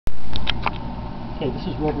Okay, this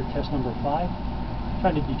is Rover test number 5.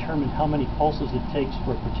 Trying to determine how many pulses it takes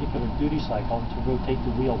for a particular duty cycle to rotate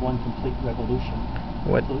the wheel one complete revolution.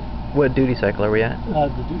 What duty cycle are we at?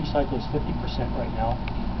 The duty cycle is 50% right now.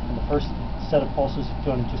 And the first set of pulses is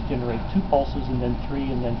going to just generate 2 pulses, and then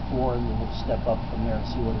 3, and then 4, and then we'll step up from there and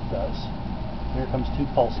see what it does. Here comes 2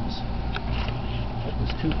 pulses. That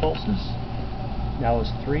was 2 pulses. Now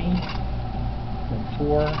is 3, then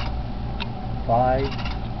 4, 5,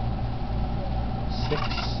 6,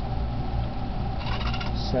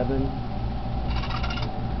 7,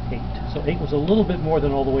 8. So 8 was a little bit more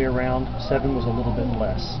than all the way around. 7 was a little bit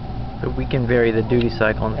less. But we can vary the duty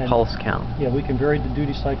cycle and the pulse count. Yeah, we can vary the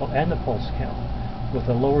duty cycle and the pulse count. With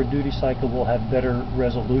a lower duty cycle, we'll have better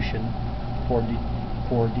resolution for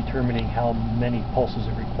determining how many pulses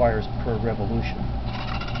it requires per revolution.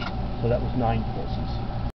 So that was 9 pulses.